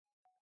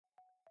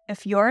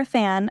If you're a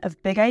fan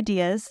of big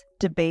ideas,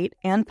 debate,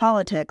 and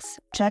politics,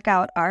 check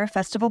out our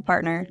festival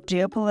partner,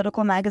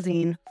 geopolitical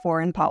magazine,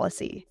 Foreign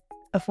Policy.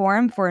 A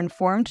forum for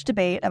informed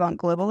debate about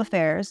global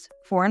affairs,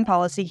 Foreign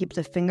Policy keeps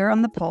a finger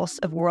on the pulse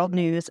of world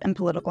news and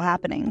political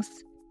happenings.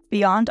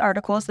 Beyond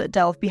articles that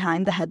delve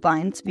behind the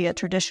headlines via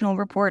traditional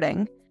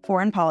reporting,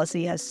 Foreign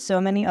Policy has so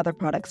many other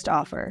products to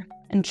offer,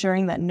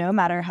 ensuring that no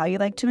matter how you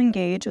like to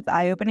engage with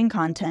eye-opening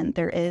content,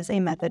 there is a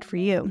method for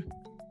you.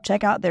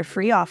 Check out their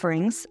free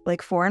offerings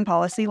like Foreign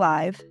Policy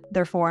Live,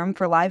 their forum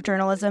for live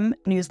journalism,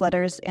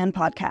 newsletters, and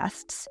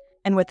podcasts.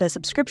 And with a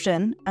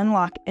subscription,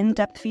 unlock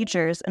in-depth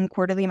features and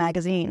quarterly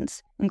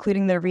magazines,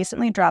 including their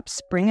recently dropped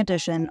spring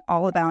edition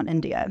all about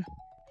India.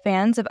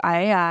 Fans of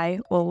IAI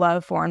will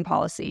love Foreign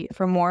Policy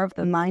for more of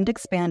the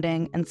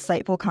mind-expanding,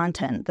 insightful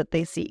content that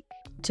they seek.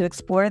 To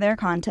explore their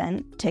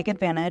content, take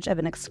advantage of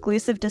an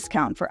exclusive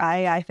discount for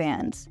IAI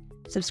fans.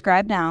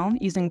 Subscribe now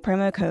using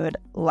promo code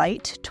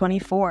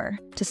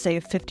LIGHT24 to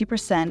save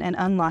 50% and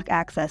unlock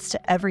access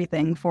to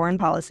everything Foreign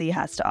Policy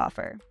has to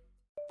offer.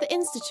 The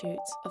Institute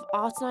of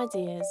Art and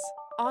Ideas,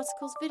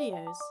 articles,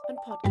 videos, and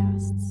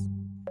podcasts.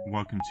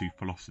 Welcome to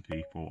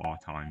Philosophy for Our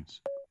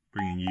Times,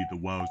 bringing you the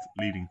world's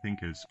leading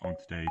thinkers on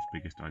today's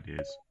biggest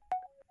ideas.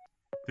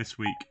 This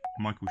week,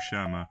 Michael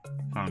Shermer,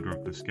 founder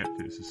of the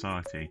Skeptic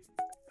Society,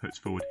 puts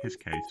forward his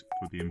case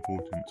for the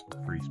importance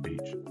of free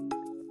speech.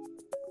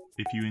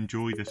 If you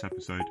enjoy this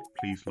episode,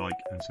 please like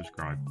and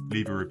subscribe,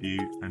 leave a review,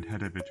 and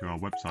head over to our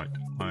website,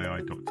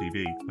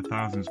 iai.tv, for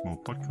thousands more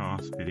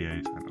podcasts,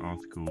 videos, and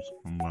articles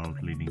from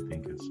world-leading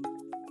thinkers.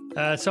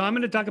 So I'm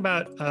going to talk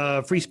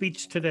about free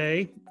speech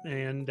today,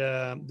 and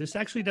this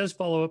actually does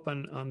follow up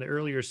on the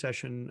earlier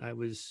session I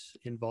was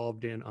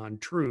involved in on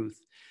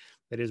truth.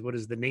 That is, what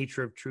is the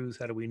nature of truth?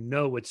 How do we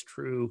know what's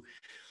true?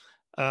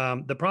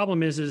 The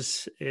problem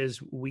is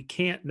we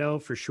can't know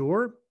for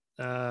sure,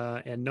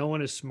 and no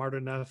one is smart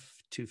enough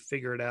to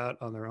figure it out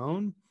on their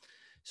own.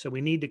 So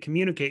we need to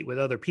communicate with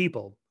other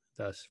people,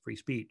 thus free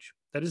speech.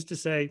 That is to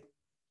say,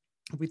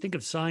 if we think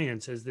of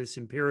science as this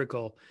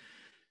empirical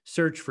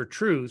search for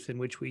truth in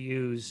which we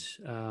use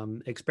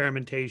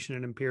experimentation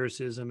and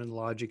empiricism and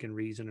logic and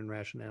reason and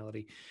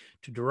rationality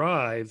to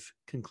derive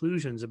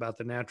conclusions about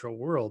the natural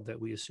world that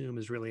we assume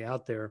is really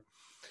out there.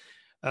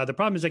 The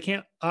problem is I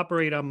can't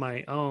operate on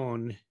my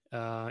own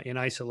in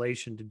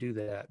isolation to do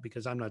that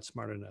because I'm not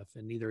smart enough,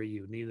 and neither are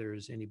you, neither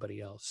is anybody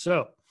else.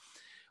 So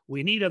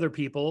we need other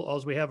people.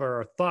 All we have are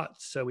our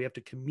thoughts, so we have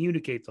to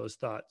communicate those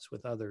thoughts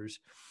with others.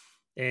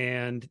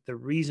 And the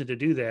reason to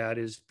do that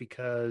is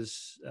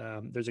because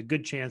there's a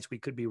good chance we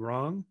could be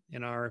wrong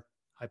in our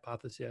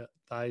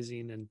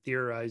hypothesizing and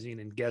theorizing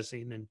and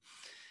guessing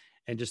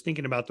and just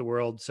thinking about the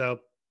world.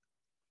 So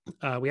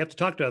we have to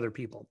talk to other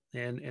people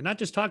and not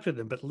just talk to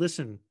them, but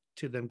listen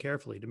to them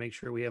carefully to make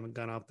sure we haven't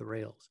gone off the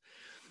rails.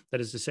 That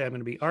is to say, I'm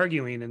going to be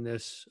arguing in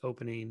this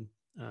opening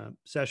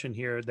session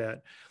here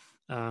that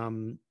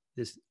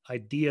this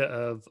idea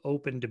of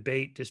open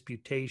debate,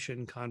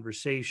 disputation,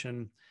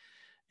 conversation,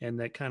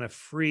 and that kind of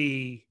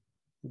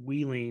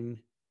free-wheeling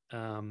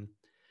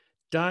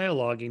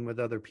dialoguing with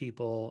other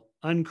people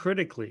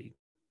uncritically.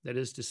 That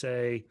is to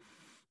say,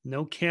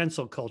 no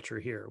cancel culture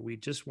here. We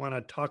just want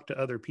to talk to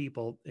other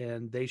people,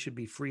 and they should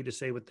be free to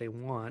say what they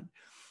want,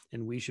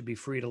 and we should be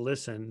free to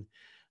listen,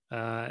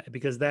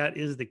 because that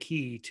is the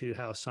key to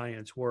how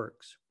science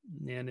works.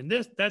 And in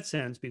that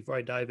sense, before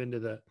I dive into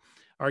the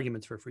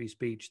arguments for free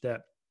speech,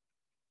 that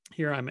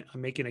here I'm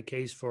making a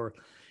case for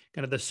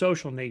kind of the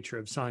social nature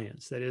of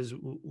science. That is,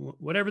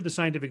 whatever the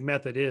scientific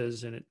method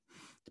is, and it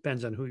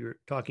depends on who you're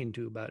talking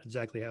to about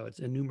exactly how it's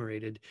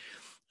enumerated,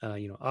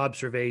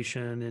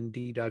 observation and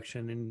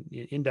deduction and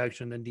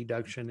induction and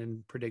deduction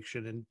and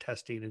prediction and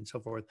testing and so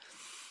forth.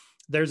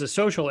 There's a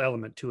social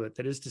element to it.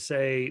 That is to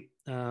say,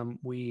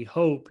 we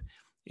hope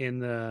in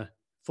the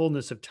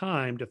fullness of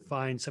time to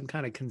find some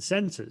kind of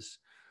consensus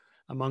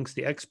amongst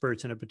the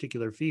experts in a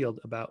particular field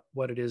about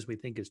what it is we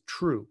think is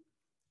true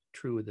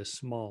with a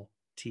small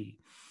t,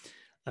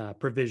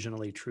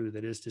 provisionally true.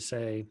 That is to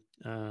say,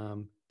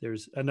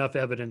 there's enough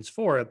evidence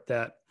for it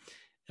that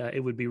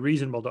it would be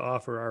reasonable to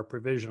offer our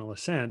provisional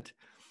assent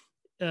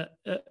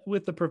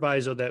with the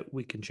proviso that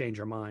we can change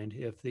our mind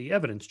if the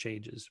evidence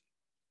changes.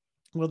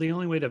 Well, the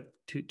only way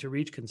to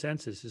reach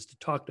consensus is to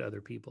talk to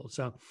other people.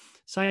 So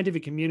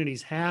scientific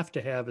communities have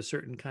to have a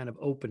certain kind of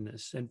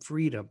openness and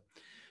freedom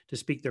to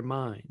speak their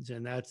minds.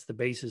 And that's the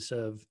basis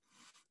of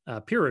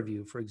peer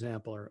review, for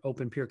example, or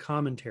open peer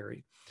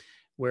commentary,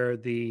 where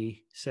the,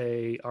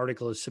 say,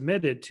 article is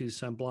submitted to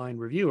some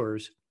blind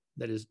reviewers.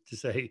 That is to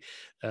say,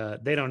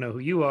 they don't know who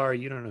you are,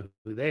 you don't know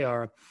who they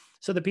are.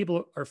 So that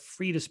people are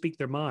free to speak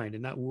their mind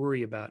and not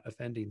worry about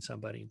offending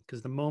somebody.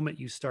 Because the moment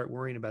you start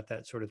worrying about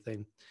that sort of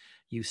thing,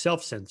 you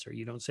self-censor.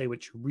 You don't say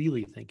what you're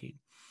really thinking.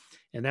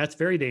 And that's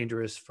very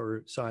dangerous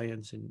for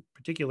science in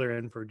particular,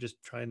 and for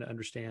just trying to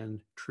understand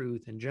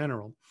truth in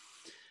general.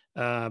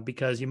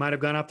 Because you might have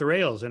gone off the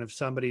rails. And if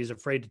somebody is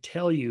afraid to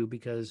tell you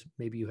because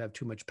maybe you have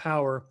too much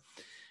power,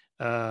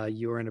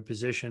 you're in a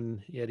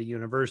position at a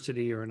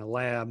university or in a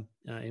lab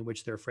in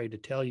which they're afraid to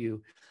tell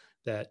you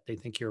that they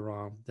think you're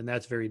wrong, then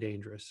that's very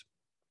dangerous.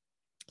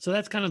 So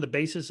that's kind of the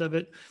basis of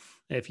it.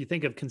 If you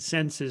think of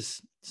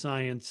consensus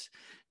science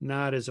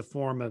not as a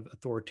form of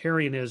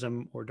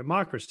authoritarianism or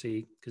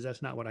democracy, because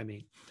that's not what I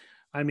mean.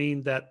 I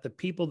mean that the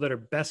people that are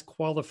best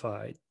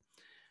qualified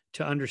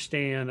to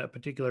understand a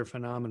particular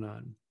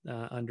phenomenon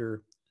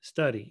under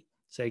study,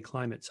 say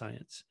climate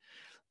science,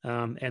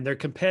 and they're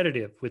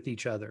competitive with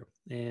each other,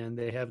 and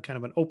they have kind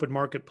of an open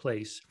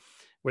marketplace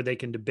where they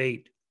can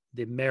debate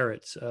the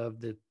merits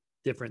of the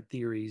different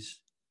theories,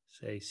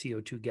 say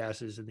CO2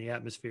 gases in the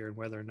atmosphere and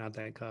whether or not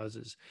that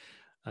causes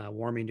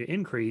warming to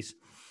increase.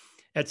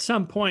 At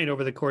some point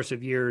over the course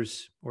of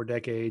years or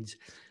decades,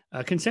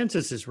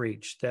 consensus is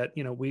reached that,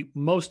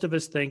 most of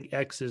us think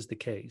X is the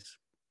case.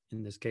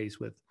 In this case,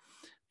 with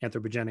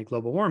anthropogenic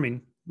global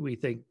warming, we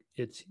think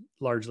it's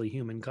largely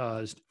human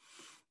caused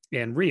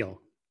and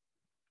real.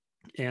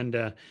 And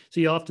so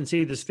you often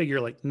see this figure,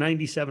 like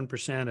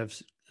 97% of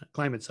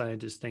climate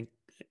scientists think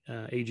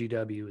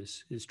AGW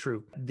is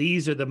true.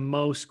 These are the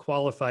most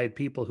qualified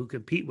people who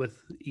compete with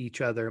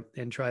each other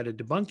and try to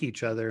debunk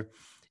each other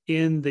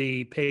in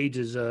the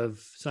pages of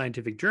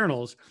scientific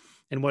journals.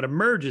 And what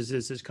emerges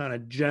is this kind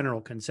of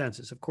general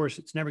consensus. Of course,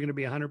 it's never going to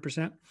be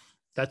 100%.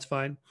 That's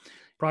fine.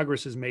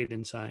 Progress is made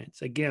in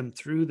science. Again,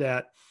 through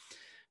that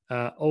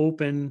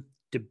open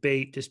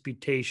debate,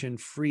 disputation,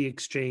 free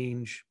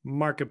exchange,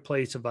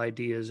 marketplace of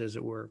ideas, as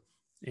it were.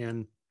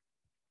 And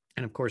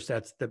of course,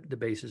 that's the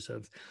basis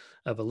of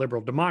a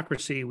liberal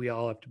democracy. We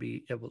all have to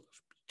be able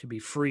to be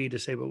free to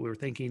say what we were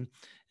thinking.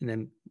 And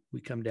then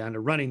we come down to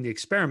running the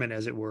experiment,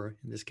 as it were,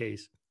 in this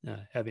case,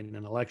 having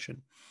an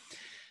election.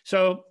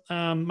 So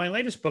my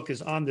latest book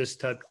is on this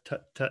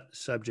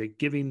subject,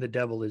 Giving the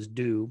Devil His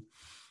Due.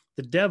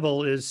 The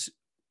devil is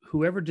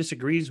whoever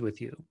disagrees with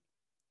you.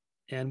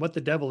 And what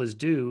the devil is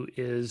due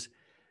is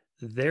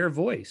their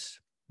voice,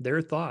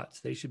 their thoughts.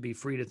 They should be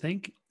free to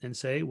think and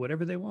say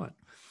whatever they want.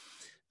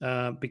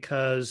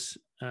 Because,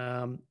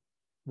 I'm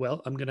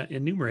going to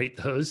enumerate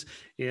those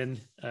in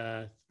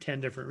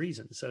 10 different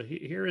reasons. So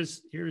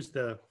here's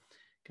the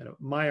kind of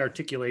my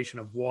articulation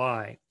of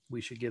why we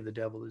should give the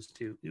devil his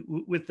due,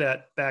 with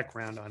that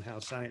background on how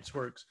science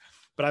works.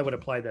 But I would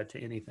apply that to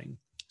anything.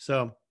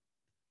 So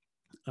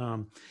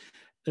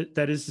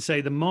that is to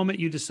say, the moment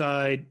you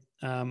decide,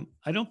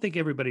 I don't think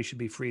everybody should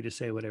be free to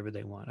say whatever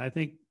they want. I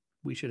think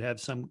we should have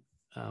some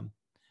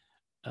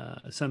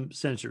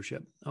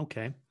censorship.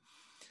 Okay.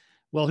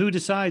 Well, who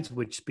decides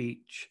which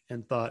speech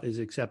and thought is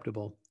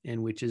acceptable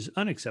and which is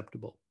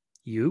unacceptable?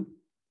 You,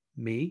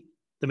 me,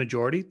 the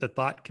majority, the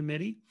thought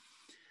committee,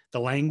 the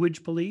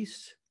language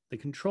police. The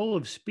control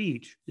of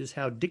speech is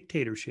how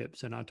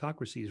dictatorships and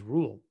autocracies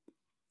rule.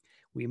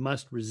 We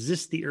must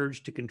resist the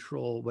urge to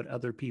control what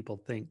other people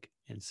think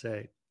and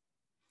say.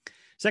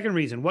 Second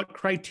reason, what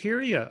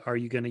criteria are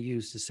you going to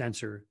use to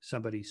censor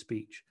somebody's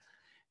speech?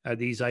 Are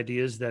these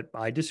ideas that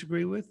I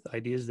disagree with,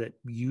 ideas that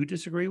you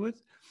disagree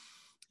with?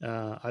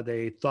 Are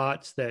they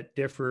thoughts that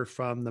differ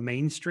from the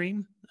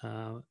mainstream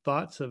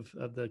thoughts of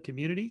the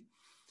community?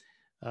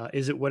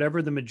 Is it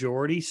whatever the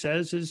majority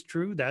says is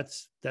true?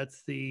 That's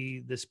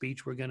the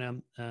speech we're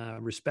going to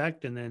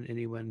respect, and then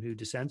anyone who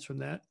dissents from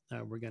that,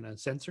 we're going to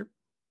censor.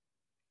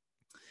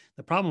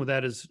 The problem with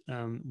that is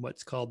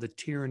what's called the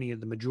tyranny of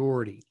the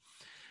majority,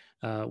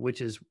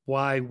 which is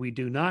why we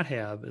do not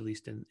have, at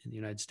least in the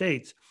United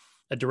States,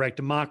 a direct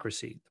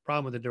democracy. The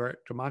problem with a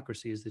direct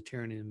democracy is the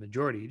tyranny of the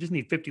majority. You just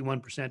need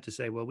 51% to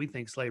say, well, we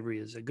think slavery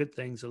is a good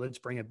thing, so let's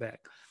bring it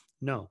back.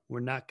 No, we're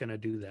not going to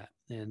do that.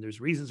 And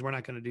there's reasons we're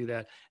not going to do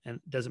that. And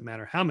it doesn't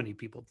matter how many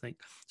people think.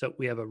 So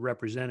we have a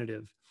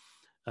representative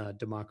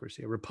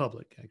democracy, a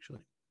republic, actually.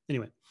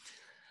 Anyway,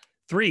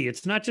 3,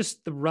 it's not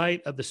just the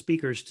right of the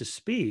speakers to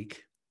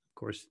speak, of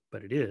course,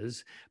 but it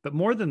is. But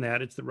more than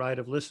that, it's the right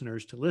of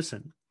listeners to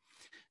listen.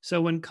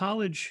 So when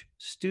college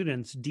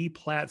students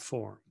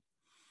deplatform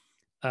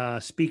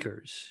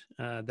speakers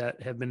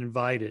that have been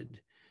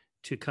invited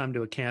to come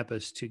to a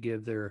campus to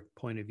give their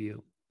point of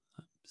view,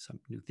 some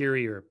new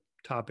theory or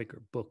topic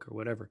or book or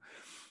whatever,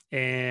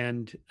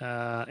 and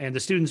the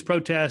students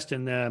protest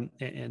and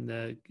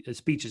the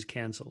speech is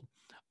canceled,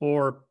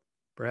 or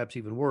perhaps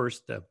even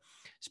worse, the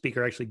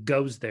speaker actually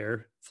goes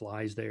there,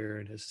 flies there,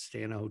 and has to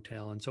stay in a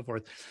hotel and so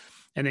forth,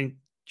 and then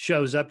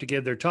shows up to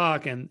give their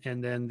talk, and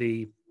then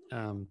the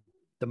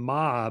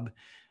mob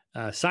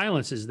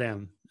silences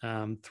them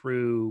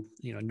through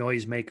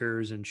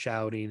noisemakers and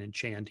shouting and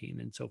chanting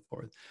and so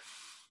forth.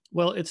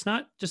 Well, it's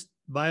not just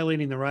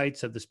violating the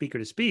rights of the speaker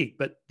to speak,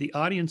 but the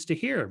audience to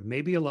hear.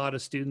 Maybe a lot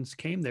of students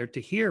came there to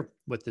hear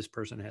what this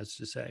person has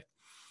to say.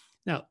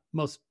 Now,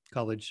 most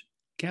college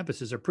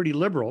campuses are pretty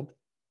liberal,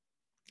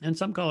 and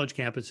some college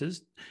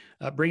campuses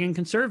bring in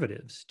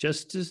conservatives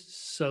just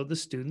so the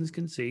students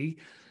can see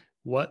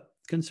what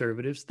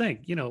conservatives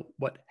think,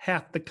 what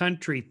half the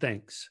country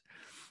thinks.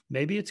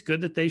 Maybe it's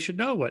good that they should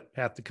know what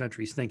half the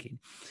country's thinking.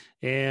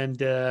 And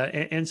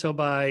so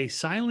by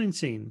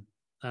silencing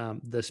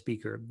the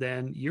speaker,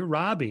 then you're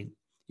robbing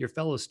your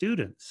fellow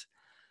students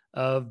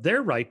of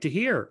their right to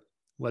hear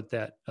what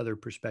that other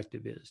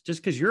perspective is.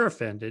 Just because you're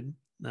offended,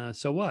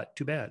 So what?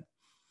 Too bad.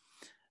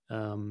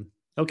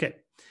 Okay.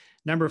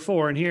 Number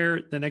 4, and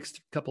here the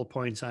next couple of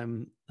points,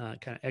 I'm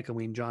kind of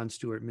echoing John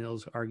Stuart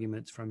Mill's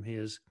arguments from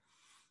his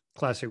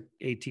classic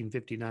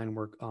 1859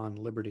 work on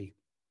liberty.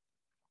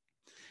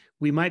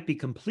 We might be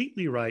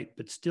completely right,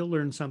 but still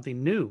learn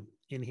something new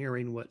in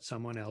hearing what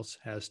someone else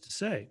has to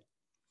say.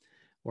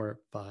 Or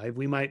 5,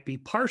 we might be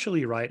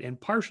partially right and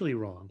partially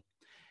wrong.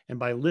 And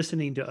by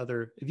listening to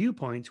other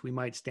viewpoints, we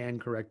might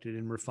stand corrected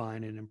and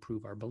refine and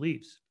improve our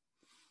beliefs.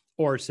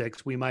 Or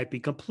 6, we might be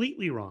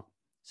completely wrong.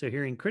 So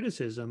hearing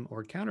criticism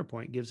or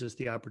counterpoint gives us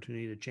the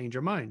opportunity to change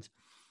our minds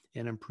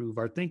and improve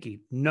our thinking.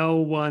 No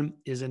one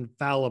is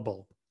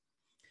infallible.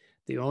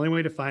 The only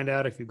way to find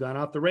out if you've gone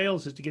off the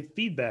rails is to get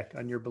feedback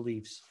on your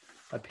beliefs,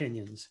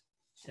 opinions,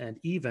 and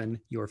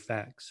even your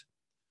facts.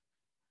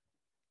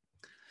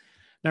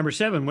 Number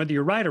 7, whether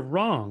you're right or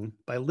wrong,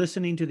 by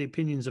listening to the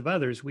opinions of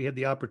others, we have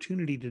the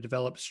opportunity to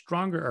develop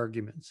stronger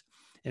arguments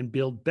and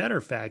build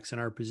better facts in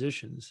our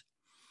positions.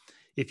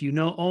 If you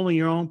know only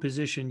your own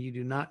position, you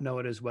do not know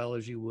it as well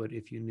as you would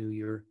if you knew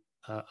your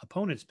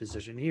opponent's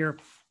position. Here,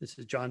 this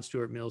is John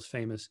Stuart Mill's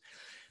famous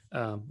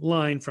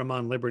line from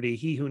On Liberty: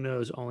 "He who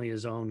knows only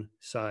his own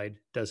side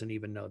doesn't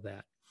even know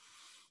that."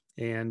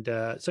 And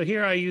so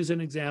here I use an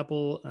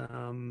example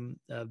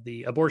of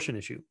the abortion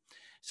issue.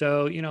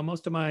 So,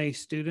 most of my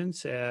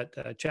students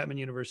at Chapman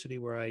University,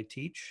 where I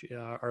teach,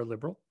 are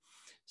liberal.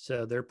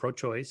 So they're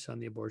pro-choice on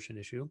the abortion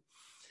issue.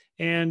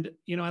 And,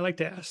 I like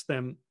to ask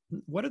them,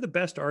 what are the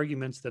best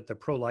arguments that the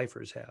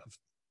pro-lifers have?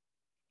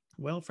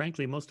 Well,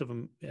 frankly, most of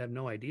them have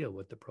no idea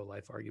what the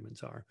pro-life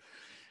arguments are.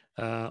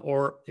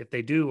 Or if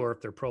they do, or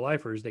if they're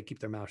pro-lifers, they keep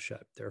their mouth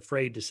shut. They're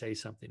afraid to say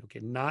something.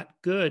 Okay, not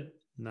good,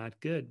 not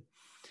good.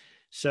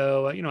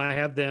 So, I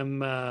have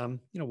them,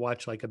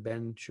 watch like a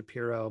Ben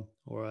Shapiro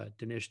or a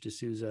Dinesh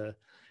D'Souza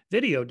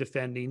video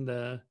defending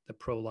the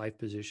pro-life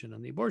position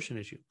on the abortion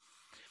issue.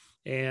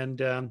 And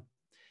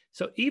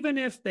so even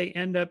if they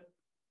end up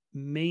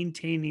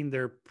maintaining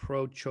their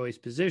pro-choice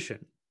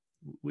position,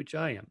 which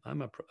I am,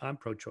 I'm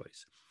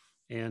pro-choice.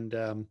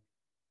 But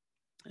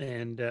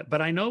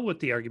I know what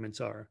the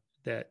arguments are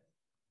that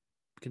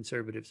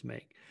conservatives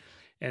make.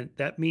 And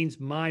that means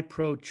my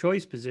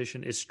pro-choice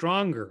position is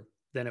stronger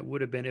than it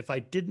would have been if I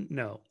didn't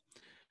know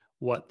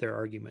what their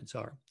arguments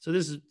are. So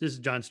this is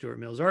John Stuart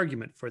Mill's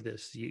argument for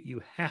this.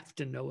 You have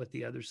to know what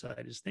the other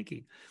side is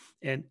thinking.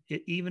 And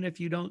even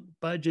if you don't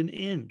budge an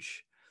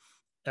inch,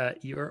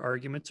 your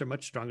arguments are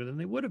much stronger than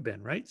they would have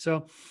been, right?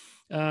 So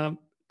a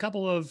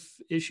couple of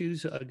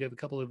issues, I'll give a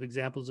couple of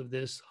examples of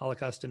this: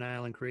 Holocaust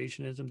denial and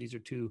creationism. These are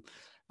two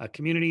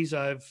communities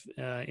I've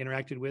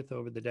interacted with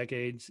over the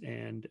decades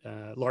and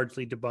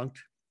completely debunked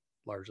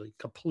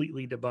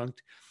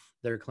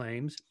their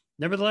claims.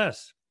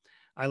 Nevertheless,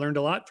 I learned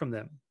a lot from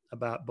them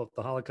about both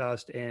the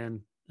Holocaust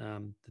and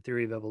the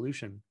theory of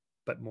evolution,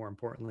 but more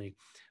importantly,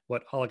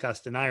 what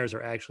Holocaust deniers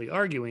are actually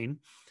arguing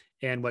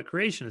and what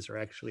creationists are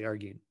actually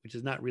arguing, which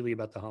is not really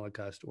about the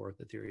Holocaust or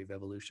the theory of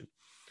evolution.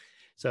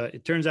 So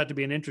it turns out to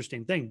be an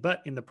interesting thing.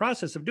 But in the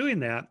process of doing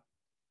that,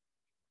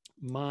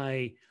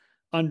 my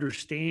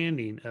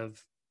understanding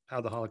of how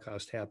the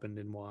Holocaust happened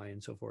and why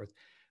and so forth,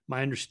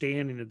 my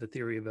understanding of the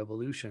theory of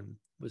evolution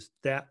was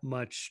that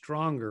much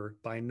stronger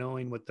by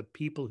knowing what the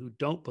people who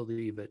don't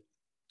believe it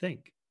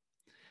think.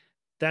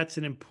 That's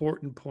an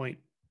important point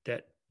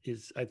that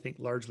is, I think,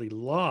 largely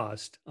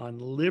lost on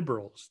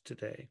liberals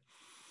today.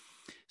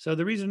 So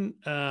the reason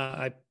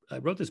I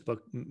wrote this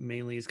book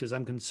mainly is because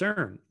I'm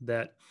concerned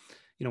that,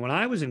 when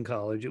I was in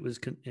college, it was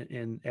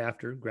and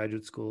after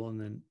graduate school and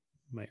then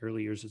my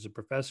early years as a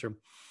professor,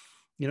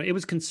 it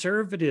was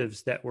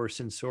conservatives that were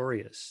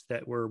censorious,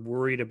 that were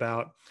worried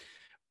about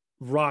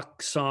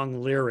rock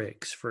song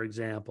lyrics, for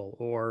example,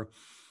 or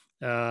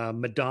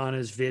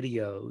Madonna's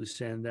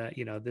videos. And that,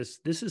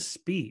 this is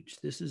speech.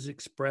 This is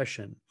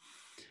expression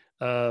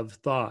of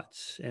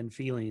thoughts and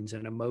feelings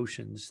and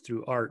emotions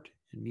through art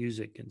and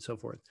music and so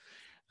forth.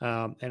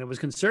 And it was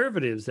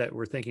conservatives that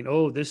were thinking,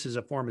 oh, this is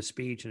a form of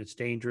speech and it's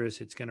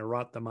dangerous. It's going to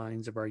rot the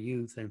minds of our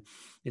youth and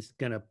it's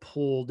going to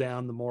pull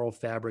down the moral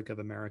fabric of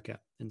America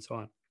and so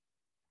on.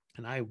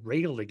 And I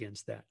railed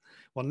against that.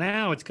 Well,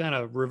 now it's kind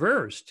of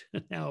reversed.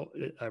 Now,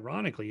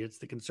 ironically, it's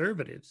the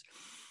conservatives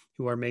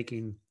who are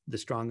making the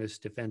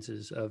strongest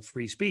defenses of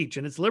free speech.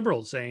 And it's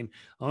liberals saying,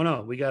 oh,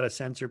 no, we got to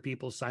censor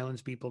people,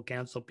 silence people,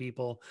 cancel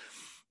people.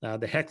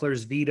 The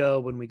heckler's veto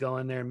when we go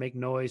in there and make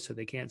noise so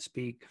they can't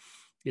speak.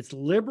 It's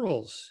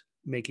liberals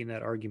making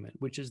that argument,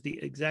 which is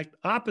the exact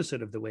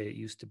opposite of the way it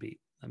used to be.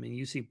 I mean,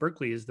 UC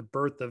Berkeley is the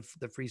birth of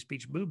the free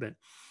speech movement.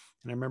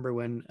 And I remember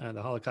when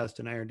the Holocaust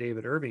denier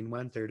David Irving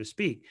went there to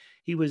speak,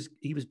 he was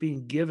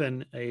being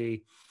given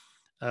it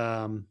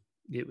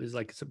was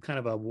like some kind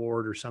of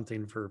award or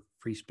something for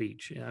free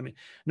speech. I mean,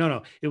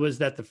 no, it was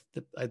that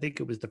I think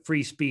it was the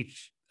free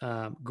speech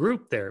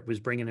group there was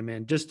bringing him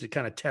in just to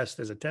kind of test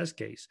as a test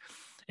case.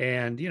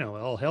 And,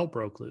 all hell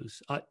broke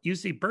loose.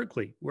 UC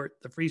Berkeley, where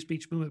the free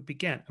speech movement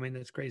began. I mean,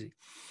 that's crazy.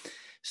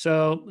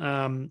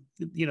 So,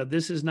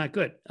 this is not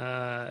good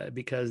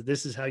because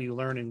this is how you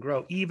learn and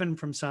grow, even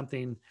from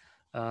something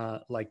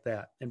like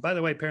that. And by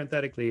the way,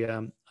 parenthetically,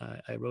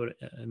 I wrote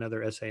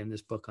another essay in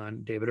this book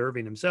on David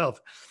Irving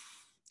himself,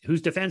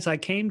 whose defense I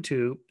came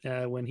to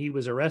when he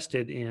was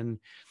arrested in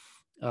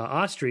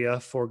Austria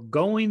for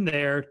going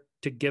there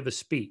to give a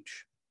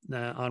speech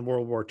on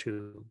World War II.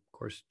 Of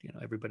course,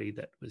 everybody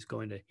that was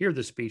going to hear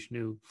the speech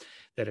knew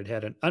that it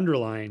had an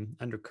underlying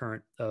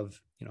undercurrent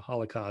of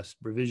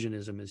Holocaust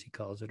revisionism, as he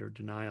calls it, or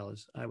denial,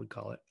 as I would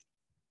call it.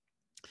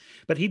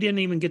 But he didn't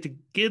even get to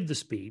give the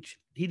speech.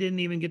 He didn't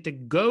even get to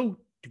go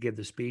to give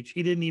the speech.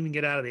 He didn't even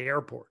get out of the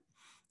airport,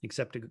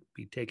 except to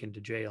be taken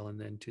to jail and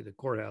then to the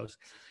courthouse,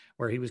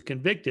 where he was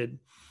convicted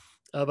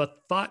of a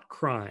thought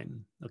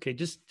crime. Okay,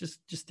 just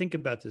think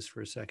about this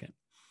for a second.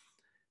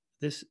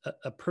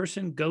 A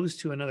person goes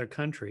to another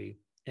country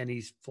and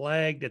he's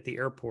flagged at the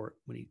airport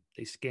when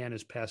they scan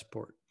his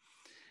passport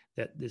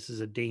that this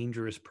is a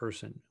dangerous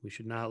person. We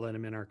should not let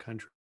him in our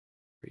country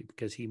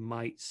because he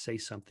might say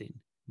something.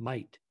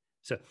 Might.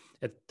 So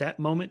at that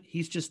moment,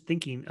 he's just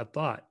thinking a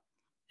thought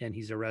and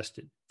he's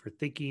arrested for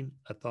thinking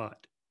a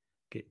thought.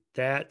 Okay,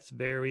 that's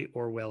very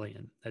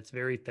Orwellian. That's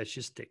very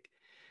fascistic.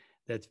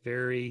 That's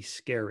very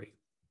scary.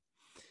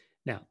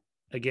 Now,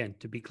 again,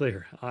 to be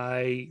clear,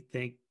 I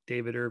think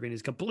David Irving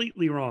is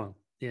completely wrong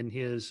in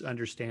his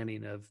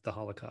understanding of the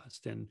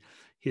Holocaust and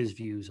his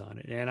views on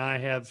it. And I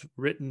have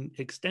written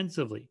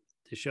extensively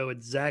to show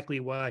exactly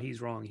why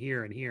he's wrong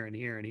here and here and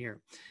here and here,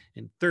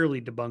 and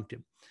thoroughly debunked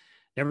him.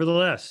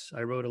 Nevertheless,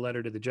 I wrote a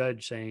letter to the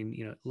judge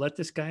saying, let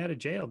this guy out of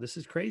jail. This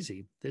is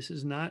crazy. This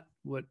is not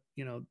what,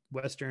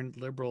 Western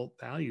liberal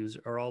values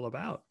are all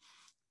about.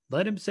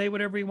 Let him say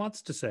whatever he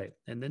wants to say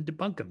and then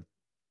debunk him.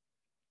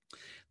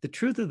 The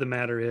truth of the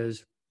matter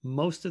is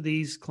most of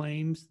these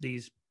claims,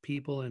 these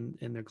people and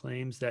their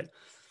claims that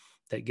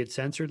get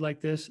censored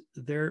like this,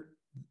 they're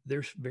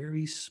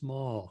very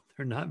small.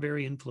 They're not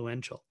very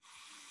influential.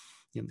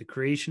 The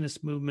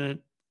creationist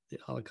movement, the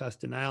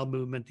Holocaust denial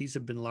movement, these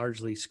have been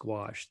largely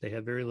squashed. They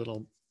have very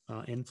little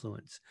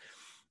influence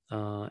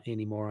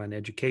anymore on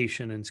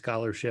education and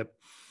scholarship.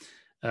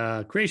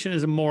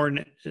 Creationism more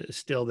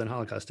still than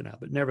Holocaust denial,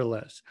 but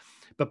nevertheless.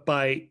 But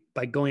by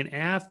going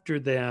after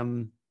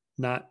them,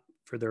 not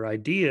for their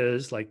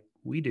ideas like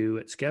we do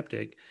at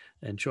Skeptic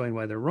and showing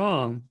why they're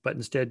wrong, but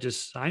instead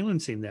just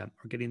silencing them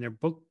or getting their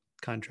book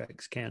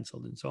contracts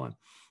canceled and so on,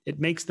 it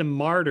makes them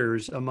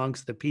martyrs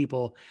amongst the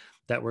people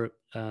that were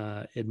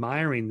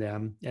admiring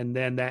them. And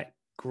then that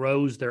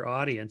grows their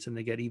audience and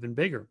they get even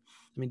bigger.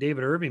 I mean,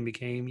 David Irving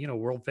became,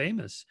 world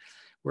famous,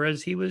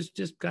 whereas he was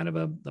just kind of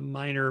a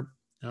minor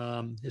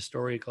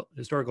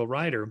historical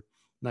writer,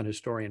 not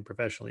historian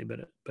professionally, but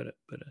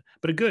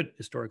a good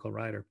historical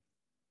writer,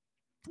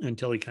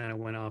 until he kind of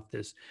went off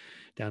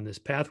down this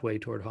pathway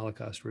toward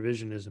Holocaust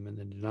revisionism and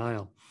then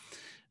denial.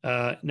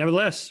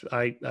 Nevertheless,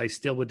 I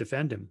still would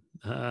defend him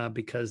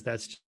because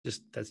that's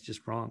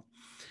just wrong.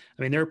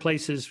 I mean, there are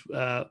places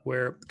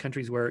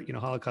countries where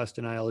Holocaust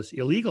denial is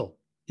illegal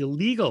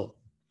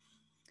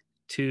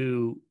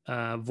to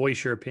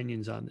voice your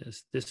opinions on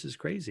this. This is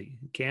crazy.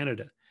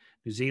 Canada,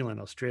 New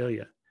Zealand,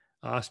 Australia,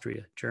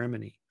 Austria,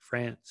 Germany,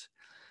 France,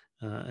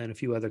 and a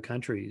few other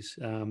countries.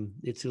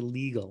 It's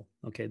illegal.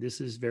 Okay,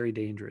 this is very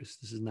dangerous.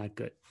 This is not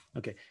good.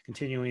 Okay,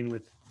 continuing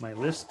with my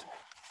list.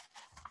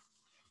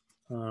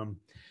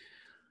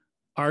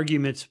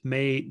 Arguments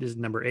made, this is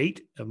number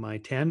 8 of my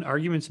 10,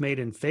 arguments made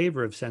in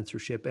favor of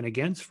censorship and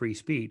against free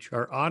speech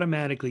are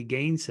automatically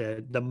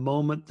gainsaid the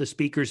moment the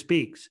speaker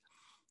speaks.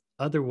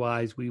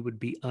 Otherwise, we would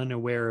be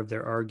unaware of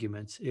their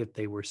arguments if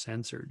they were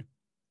censored.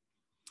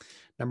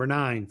 Number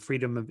 9,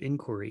 freedom of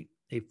inquiry,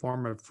 a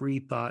form of free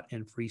thought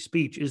and free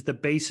speech, is the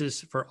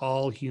basis for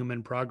all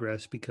human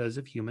progress because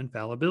of human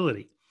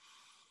fallibility.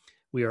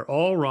 We are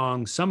all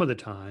wrong some of the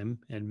time,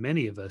 and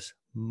many of us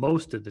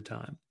most of the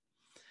time.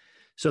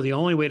 So the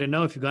only way to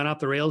know if you've gone off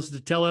the rails is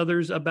to tell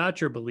others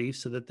about your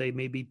beliefs so that they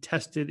may be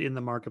tested in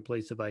the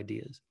marketplace of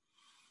ideas.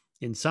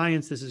 In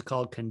science, this is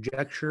called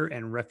conjecture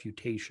and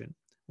refutation,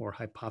 or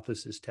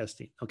hypothesis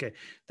testing. Okay,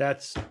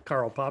 that's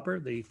Karl Popper,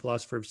 the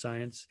philosopher of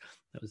science.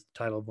 That was the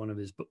title of one of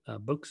his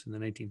books in the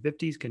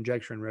 1950s,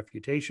 Conjecture and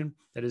Refutation.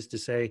 That is to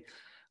say,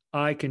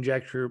 I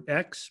conjecture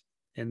X,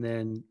 and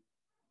then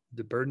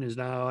the burden is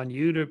now on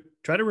you to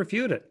try to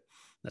refute it.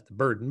 Not the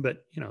burden,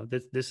 but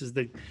this is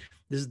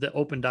the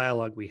open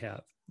dialogue we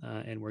have,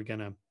 and we're going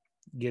to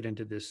get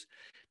into this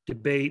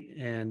debate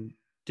and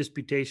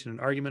disputation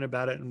and argument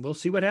about it, and we'll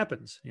see what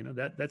happens.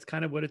 That's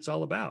kind of what it's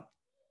all about,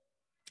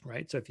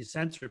 right? So if you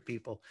censor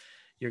people,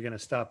 you're going to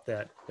stop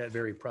that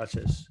very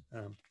process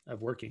of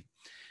working.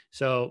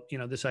 So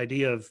this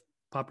idea of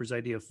Popper's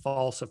idea of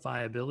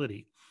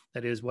falsifiability,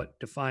 that is what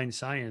defines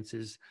science,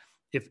 is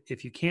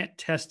if you can't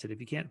test it,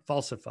 if you can't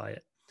falsify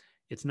it,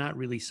 it's not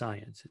really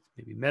science. It's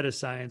maybe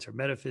meta-science or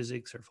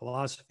metaphysics or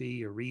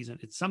philosophy or reason.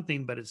 It's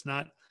something, but it's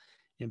not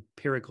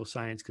empirical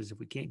science, because if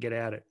we can't get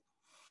at it,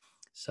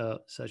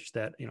 such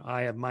that,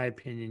 I have my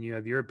opinion, you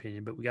have your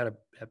opinion, but we got to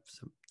have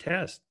some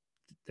tests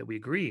that we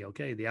agree,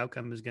 okay, the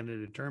outcome is going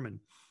to determine,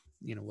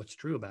 what's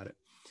true about it.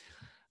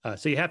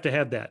 So you have to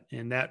have that,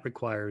 and that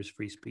requires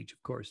free speech,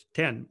 of course.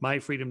 10, my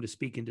freedom to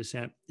speak and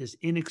dissent is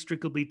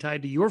inextricably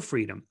tied to your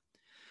freedom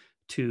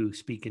to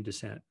speak and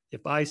dissent.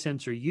 If I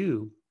censor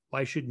you,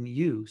 why shouldn't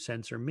you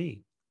censor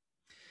me?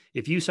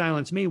 If you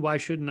silence me, why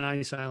shouldn't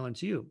I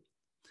silence you?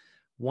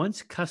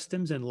 Once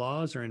customs and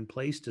laws are in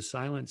place to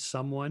silence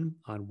someone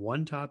on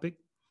one topic,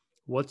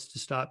 what's to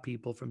stop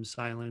people from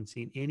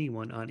silencing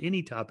anyone on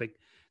any topic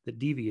that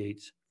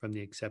deviates from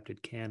the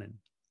accepted canon?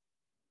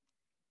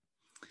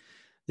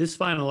 This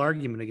final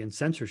argument against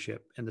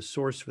censorship, and the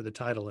source for the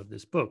title of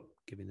this book,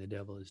 Giving the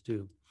Devil His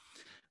Due,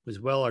 was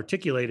well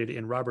articulated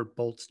in Robert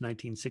Bolt's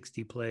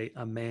 1960 play,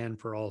 A Man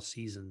for All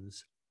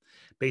Seasons,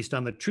 based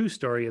on the true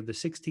story of the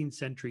 16th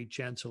century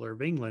Chancellor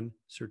of England,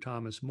 Sir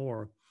Thomas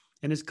More,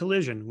 and his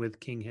collision with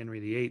King Henry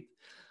VIII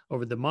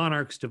over the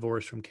monarch's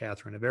divorce from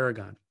Catherine of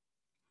Aragon.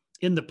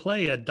 In the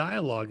play, a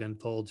dialogue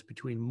unfolds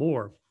between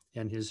More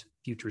and his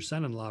future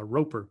son-in-law,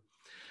 Roper,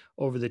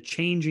 over the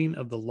changing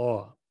of the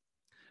law.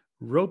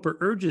 Roper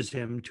urges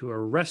him to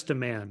arrest a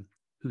man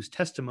whose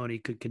testimony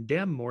could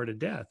condemn More to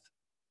death,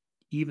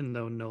 even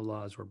though no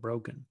laws were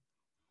broken.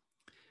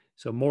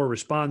 So More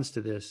responds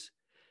to this,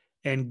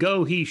 and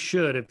go he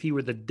should if he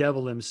were the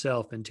devil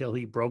himself until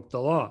he broke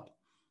the law.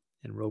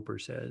 And Roper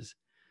says,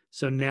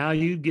 so now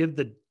you give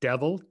the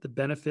devil the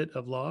benefit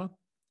of law?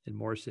 And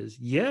More says,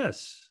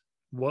 yes.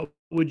 What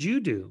would you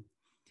do?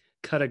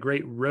 Cut a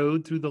great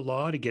road through the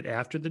law to get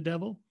after the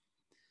devil?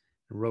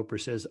 And Roper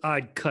says,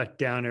 I'd cut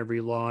down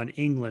every law in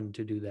England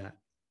to do that.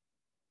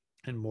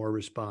 And More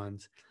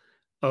responds,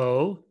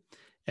 oh,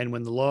 and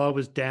when the law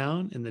was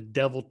down and the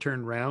devil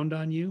turned round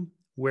on you,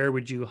 where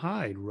would you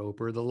hide,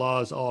 Roper, the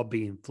laws all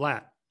being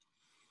flat?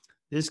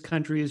 This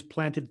country is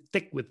planted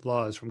thick with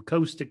laws from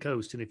coast to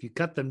coast, and if you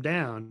cut them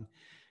down,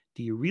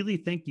 do you really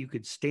think you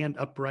could stand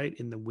upright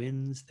in the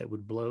winds that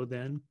would blow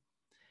then?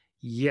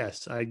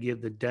 Yes, I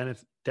give the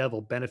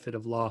devil benefit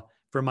of law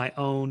for my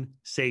own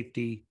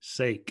safety's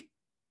sake.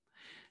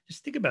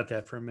 Just think about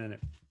that for a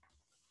minute.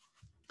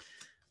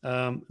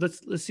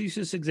 Let's use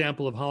this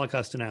example of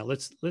Holocaust denial.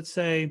 Let's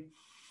say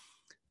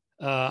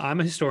I'm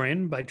a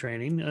historian by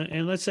training,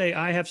 and let's say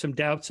I have some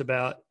doubts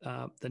about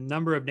the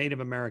number of Native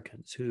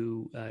Americans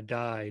who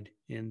died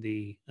in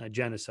the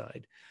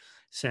genocide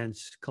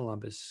since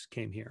Columbus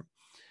came here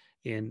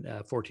in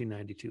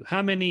 1492.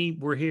 How many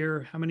were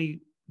here? How many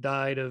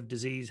died of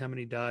disease? How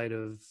many died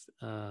of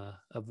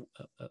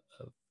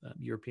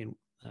European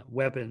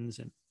weapons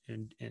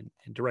and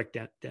direct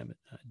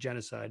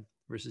genocide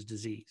versus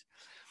disease?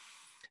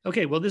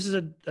 Okay, well, this is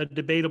a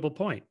debatable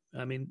point.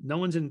 I mean, no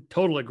one's in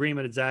total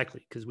agreement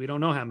exactly because we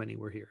don't know how many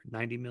were here.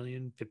 90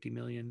 million, 50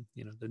 million,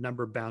 the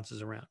number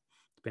bounces around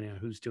depending on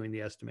who's doing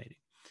the estimating.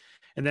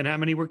 And then how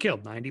many were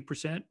killed?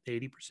 90%,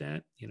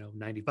 80%,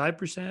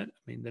 95%. I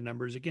mean, the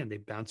numbers, again, they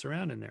bounce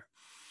around in there.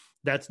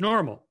 That's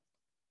normal.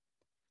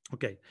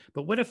 Okay,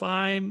 but what if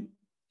I'm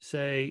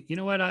say, you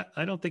know what,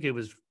 I don't think it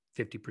was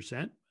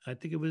 50%. I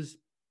think it was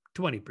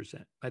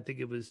 20%. I think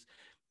it was,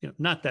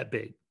 not that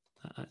big.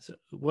 So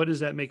what does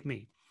that make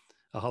me?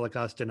 A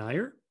Holocaust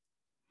denier?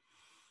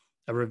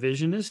 A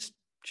revisionist?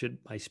 Should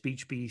my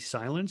speech be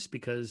silenced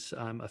because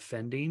I'm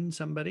offending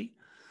somebody?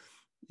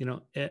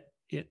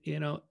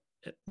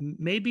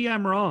 Maybe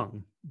I'm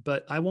wrong,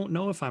 but I won't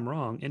know if I'm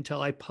wrong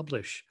until I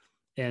publish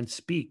and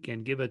speak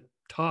and give a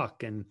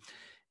talk and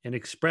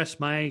express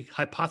my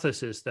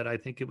hypothesis that I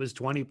think it was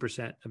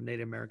 20% of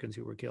Native Americans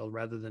who were killed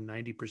rather than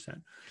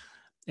 90%.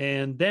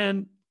 And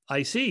then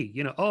I see,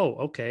 oh,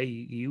 okay,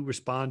 you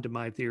respond to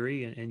my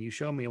theory and you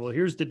show me, well,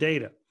 here's the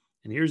data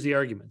and here's the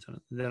arguments. And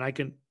then I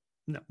can,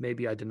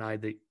 maybe I deny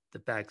the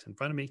facts in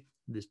front of me.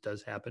 This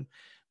does happen.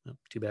 Well,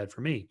 too bad for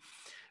me.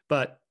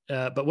 But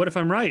what if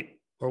I'm right?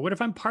 Or what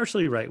if I'm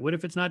partially right? What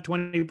if it's not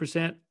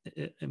 20%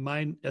 and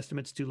my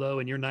estimate's too low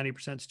and your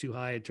 90% is too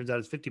high? It turns out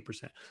it's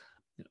 50%.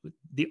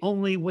 The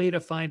only way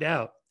to find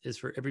out is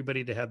for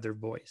everybody to have their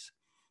voice.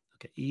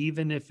 Okay.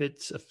 Even if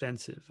it's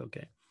offensive.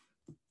 Okay.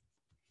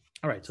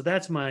 All right. So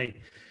that's my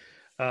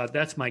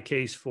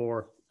case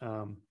for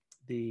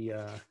the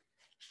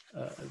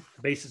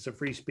basis of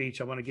free speech.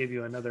 I want to give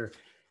you another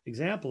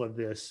example of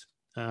this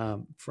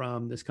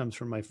this comes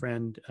from my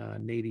friend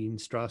Nadine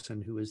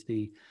Strawson, who is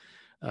the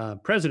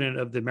president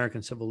of the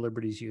American Civil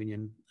Liberties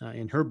Union,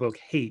 in her book,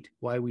 Hate,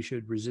 Why We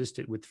Should Resist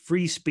It with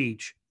Free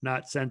Speech,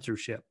 Not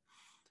Censorship.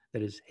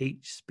 That is,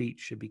 hate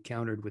speech should be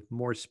countered with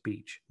more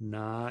speech,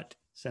 not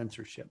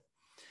censorship.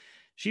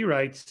 She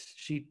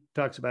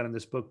talks about in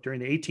this book, during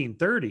the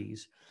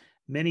 1830s,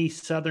 many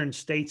Southern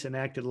states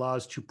enacted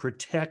laws to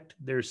protect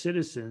their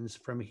citizens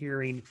from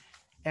hearing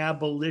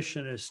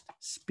abolitionist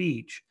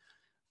speech,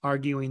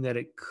 arguing that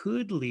it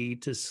could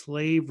lead to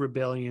slave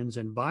rebellions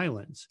and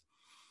violence,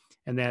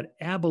 and that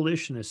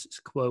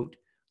abolitionists, quote,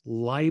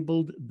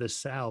 libeled the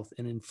South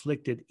and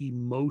inflicted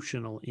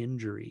emotional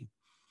injury,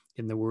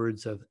 in the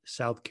words of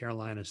South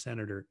Carolina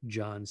Senator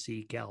John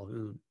C.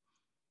 Calhoun.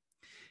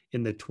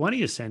 In the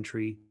 20th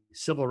century,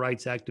 civil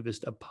rights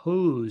activists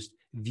opposed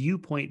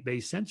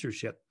viewpoint-based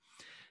censorship,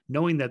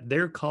 knowing that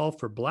their call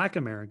for Black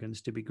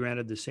Americans to be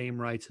granted the same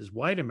rights as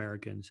white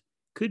Americans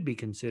could be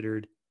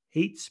considered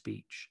hate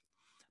speech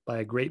by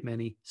a great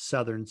many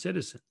Southern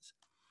citizens.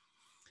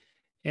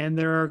 And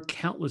there are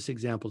countless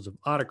examples of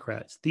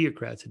autocrats,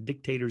 theocrats, and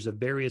dictators of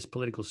various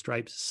political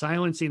stripes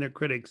silencing their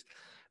critics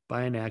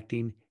by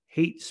enacting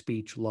hate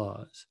speech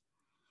laws.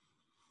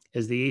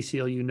 As the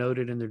ACLU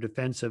noted in their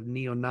defense of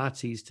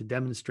neo-Nazis to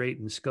demonstrate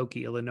in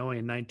Skokie, Illinois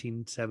in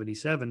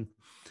 1977,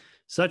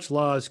 such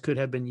laws could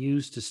have been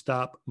used to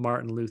stop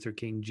Martin Luther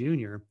King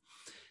Jr.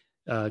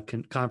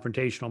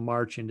 Confrontational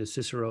march into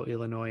Cicero,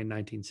 Illinois in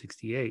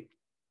 1968.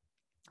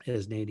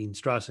 As Nadine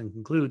Strawson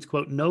concludes,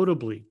 quote,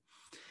 notably,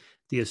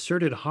 the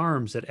asserted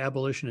harms that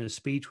abolitionist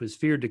speech was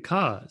feared to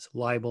cause,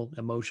 libel,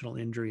 emotional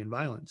injury, and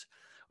violence,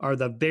 are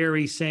the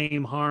very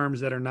same harms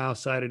that are now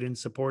cited in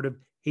support of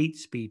hate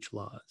speech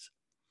laws.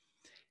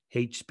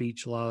 Hate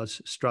speech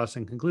laws,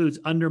 Strawson concludes,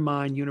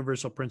 undermine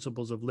universal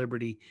principles of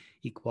liberty,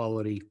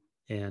 equality,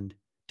 and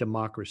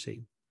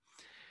democracy.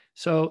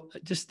 So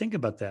just think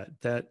about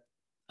that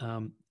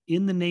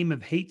in the name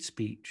of hate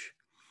speech,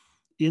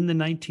 in the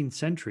 19th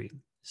century,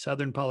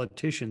 Southern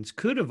politicians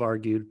could have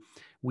argued,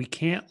 we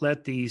can't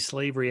let these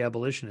slavery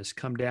abolitionists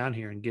come down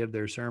here and give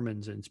their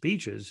sermons and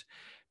speeches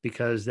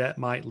because that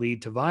might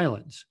lead to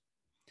violence.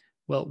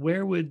 Well,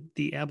 where would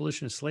the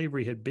abolition of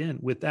slavery have been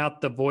without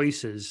the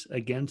voices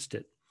against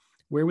it?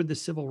 Where would the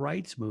civil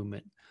rights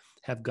movement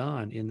have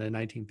gone in the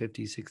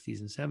 1950s, 60s,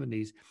 and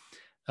 70s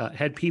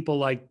had people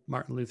like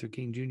Martin Luther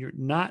King Jr.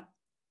 not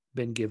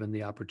been given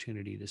the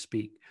opportunity to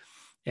speak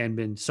and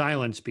been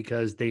silenced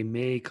because they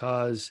may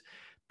cause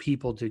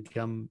people to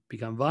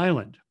become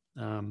violent?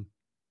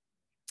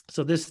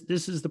 So this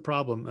is the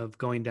problem of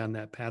going down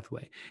that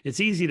pathway. It's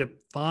easy to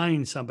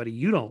find somebody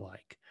you don't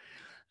like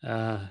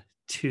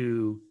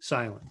to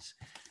silence.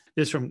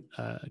 This from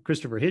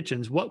Christopher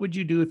Hitchens. What would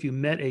you do if you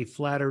met a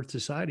Flat Earth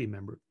Society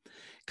member?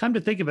 Come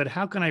to think of it,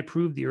 how can I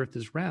prove the Earth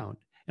is round?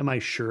 Am I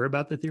sure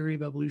about the theory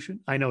of evolution?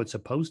 I know it's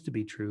supposed to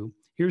be true.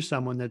 Here's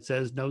someone that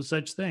says no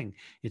such thing.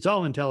 It's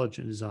all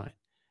intelligent design.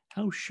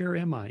 How sure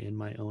am I in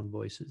my own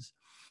voices?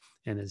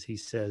 And as he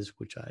says,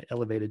 which I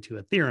elevated to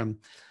a theorem,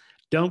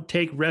 don't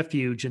take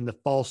refuge in the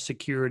false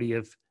security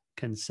of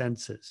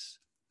consensus.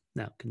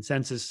 Now,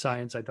 consensus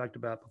science I talked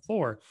about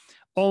before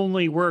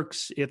only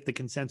works if the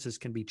consensus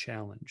can be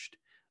challenged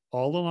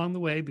all along the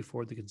way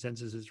before the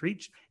consensus is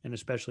reached, and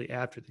especially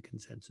after the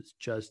consensus,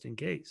 just in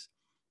case.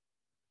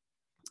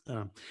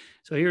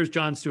 So here's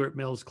John Stuart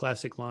Mill's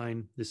classic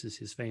line. This is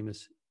his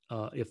famous,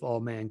 if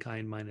all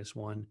mankind minus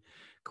one,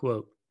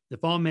 quote,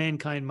 if all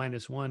mankind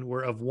minus one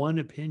were of one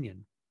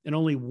opinion, and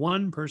only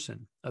one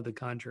person of the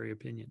contrary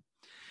opinion,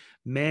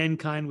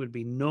 mankind would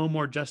be no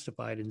more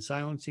justified in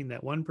silencing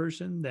that one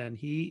person than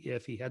he,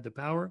 if he had the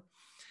power,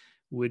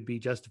 would be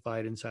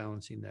justified in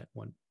silencing that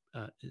one,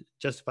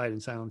 justified in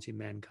silencing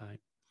mankind.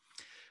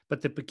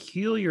 But the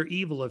peculiar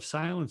evil of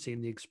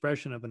silencing the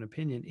expression of an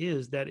opinion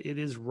is that it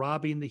is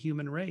robbing the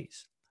human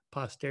race,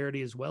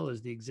 posterity as well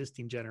as the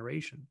existing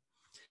generation,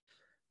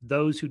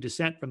 those who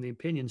dissent from the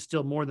opinion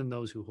still more than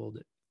those who hold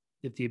it.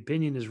 If the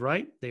opinion is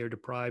right, they are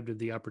deprived of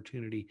the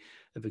opportunity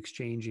of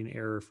exchanging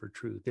error for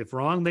truth. If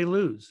wrong, they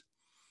lose.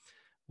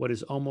 What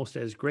is almost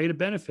as great a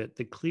benefit,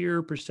 the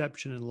clearer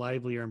perception and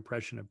livelier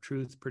impression of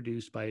truth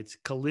produced by its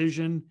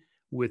collision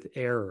with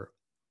error.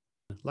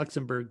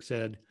 Luxemburg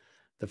said,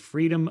 the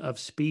freedom of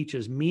speech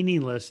is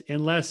meaningless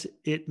unless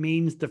it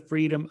means the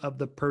freedom of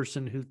the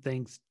person who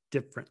thinks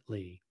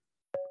differently.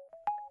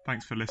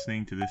 Thanks for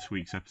listening to this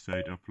week's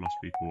episode of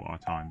Philosophy for Our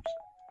Times.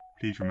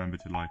 Please remember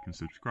to like and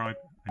subscribe,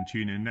 and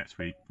tune in next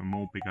week for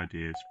more big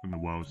ideas from the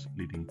world's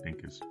leading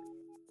thinkers.